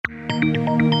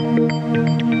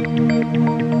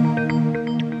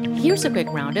Here's a quick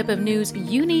roundup of news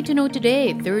you need to know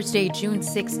today, Thursday, June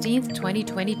 16th,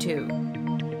 2022.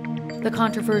 The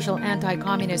controversial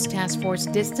anti-communist task force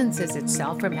distances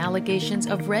itself from allegations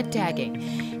of red tagging.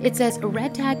 It says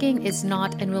red tagging is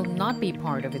not and will not be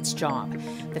part of its job.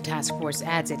 The task force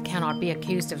adds it cannot be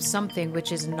accused of something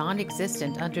which is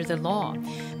non-existent under the law.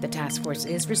 The task force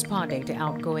is responding to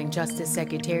outgoing Justice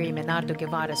Secretary Menardo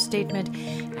Guevara's statement,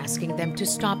 asking them to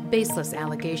stop baseless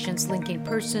allegations linking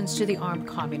persons to the armed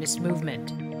communist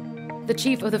movement. The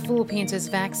chief of the Philippines'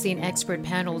 vaccine expert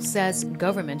panel says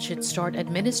government should start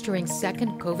administering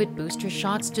second COVID booster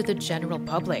shots to the general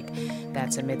public.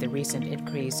 That's amid the recent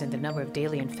increase in the number of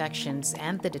daily infections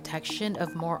and the detection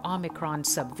of more Omicron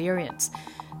subvariants.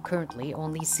 Currently,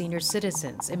 only senior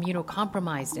citizens,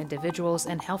 immunocompromised individuals,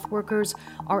 and health workers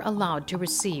are allowed to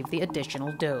receive the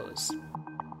additional dose.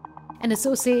 An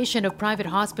association of private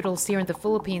hospitals here in the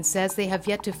Philippines says they have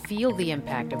yet to feel the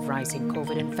impact of rising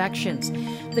COVID infections.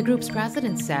 The group's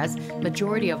president says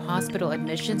majority of hospital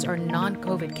admissions are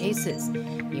non-COVID cases.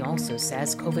 He also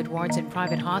says COVID wards in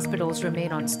private hospitals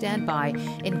remain on standby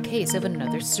in case of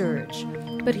another surge.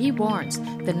 But he warns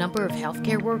the number of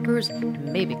healthcare workers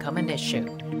may become an issue.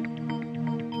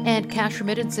 And cash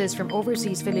remittances from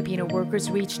overseas Filipino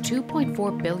workers reached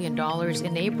 $2.4 billion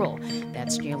in April.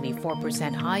 That's nearly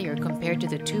 4% higher compared to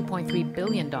the $2.3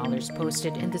 billion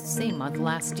posted in the same month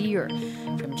last year.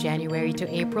 From January to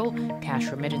April, cash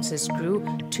remittances grew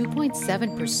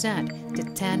 2.7% to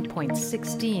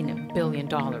 $10.16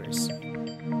 billion.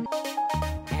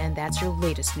 And that's your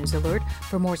latest news alert.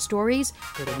 For more stories,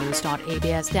 go to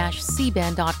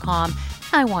news.abs-cbn.com.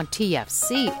 I want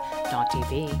TFC.tv.